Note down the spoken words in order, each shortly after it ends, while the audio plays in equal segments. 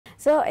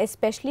So,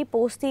 especially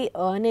post the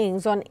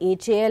earnings on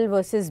HAL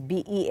versus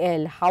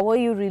BEL, how are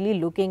you really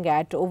looking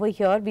at? Over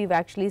here, we've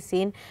actually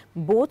seen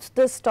both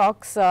the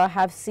stocks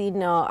have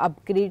seen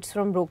upgrades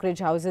from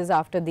brokerage houses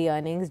after the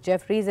earnings.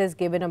 Jefferies has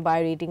given a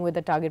buy rating with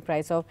a target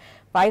price of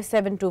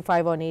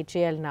 5725 on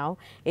HAL now.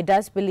 It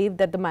does believe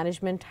that the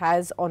management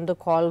has on the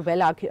call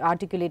well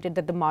articulated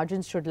that the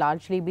margins should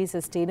largely be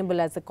sustainable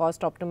as the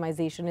cost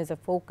optimization is a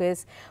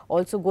focus.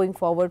 Also going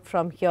forward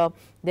from here,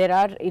 there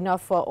are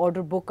enough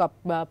order book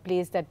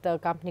plays that the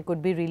company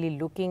could be really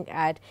looking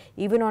at.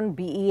 Even on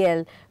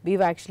BEL,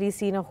 we've actually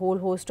seen a whole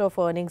host of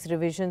earnings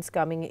revisions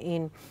coming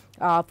in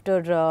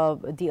after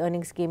the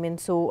earnings came in.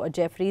 So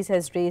Jefferies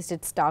has raised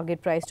its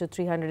target price to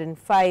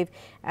 305,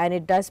 and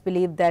it does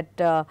believe that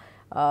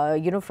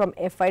from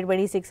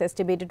FY26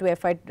 estimated to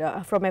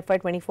from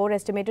FY24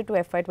 estimated to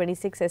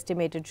FY26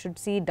 estimated should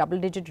see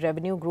double-digit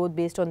revenue growth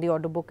based on the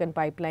order book and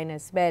pipeline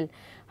as well.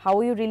 How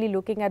are you really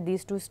looking at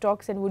these two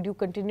stocks, and would you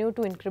continue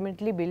to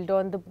incrementally build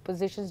on the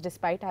positions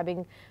despite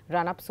having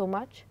run up so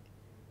much?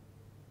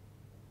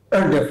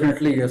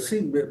 Definitely, yes.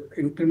 See,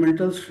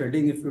 incremental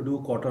trading, if you do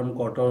quarter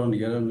on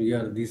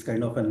year, these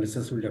kind of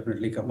analysis will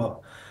definitely come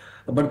up.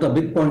 But the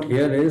big point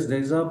here is there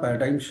is a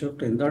paradigm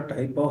shift in the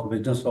type of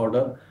business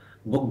order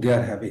book they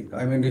are having.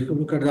 I mean, if you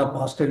look at the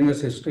past 10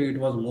 years history, it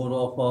was more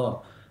of a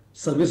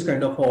service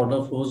kind of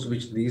order flows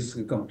which these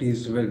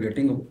companies were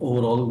getting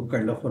overall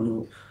kind of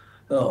an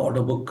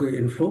order book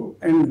inflow,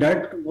 and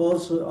that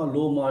was a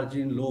low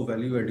margin, low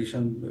value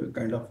addition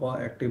kind of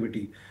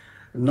activity.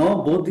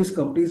 Now both these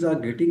companies are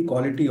getting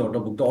quality order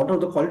book.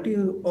 The quality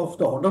of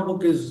the order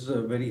book is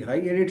very high,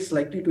 and it's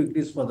likely to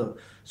increase further.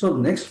 So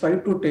next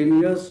 5 to 10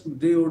 years,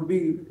 they would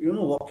be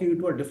walking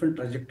into a different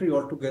trajectory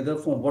altogether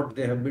from what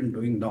they have been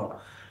doing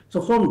now.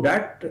 So from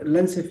that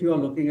lens, if you are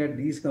looking at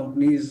these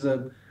companies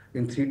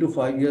in 3 to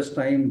 5 years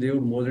time, they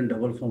would more than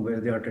double from where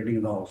they are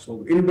trading now.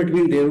 So in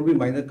between, there will be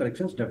minor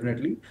corrections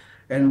definitely,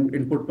 and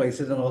input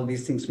prices and all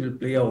these things will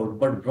play out.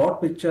 But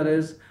broad picture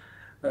is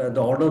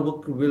the order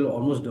book will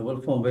almost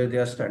double from where they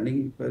are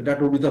standing.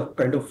 That would be the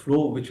kind of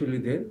flow which will be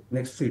there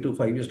next 3 to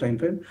 5 years time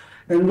frame.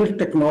 And with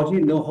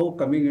technology know-how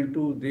coming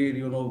into their,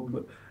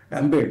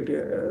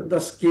 ambit, the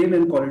scale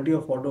and quality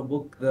of order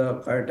book,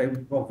 the type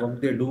of work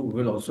they do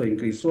will also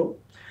increase. So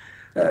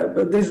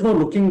but there's no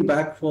looking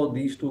back for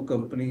these two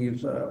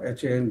companies,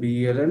 HA and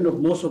BEL,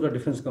 and most of the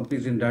defense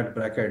companies in that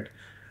bracket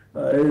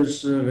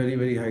is very,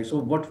 very high. So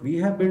what we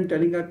have been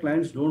telling our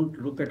clients,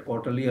 don't look at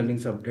quarterly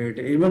earnings update.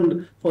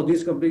 Even for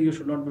these companies, you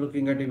should not be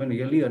looking at even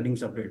yearly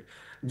earnings update.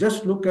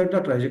 Just look at the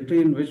trajectory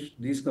in which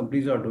these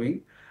companies are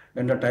doing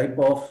and the type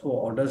of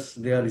orders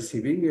they are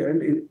receiving.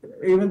 And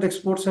even the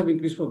exports have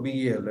increased for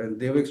BEL, and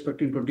they were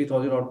expecting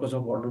 20,000 odd crores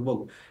of order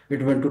book.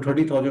 It went to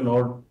 30,000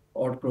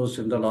 odd crores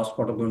in the last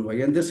quarter going by.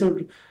 And this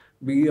would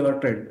be a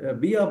trend.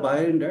 Be a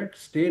buyer in that,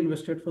 stay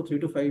invested for 3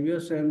 to 5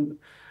 years, and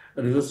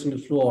results will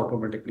flow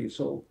automatically.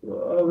 So,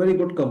 very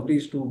good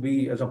companies to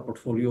be as a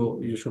portfolio.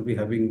 You should be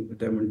having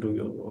them into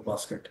your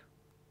basket.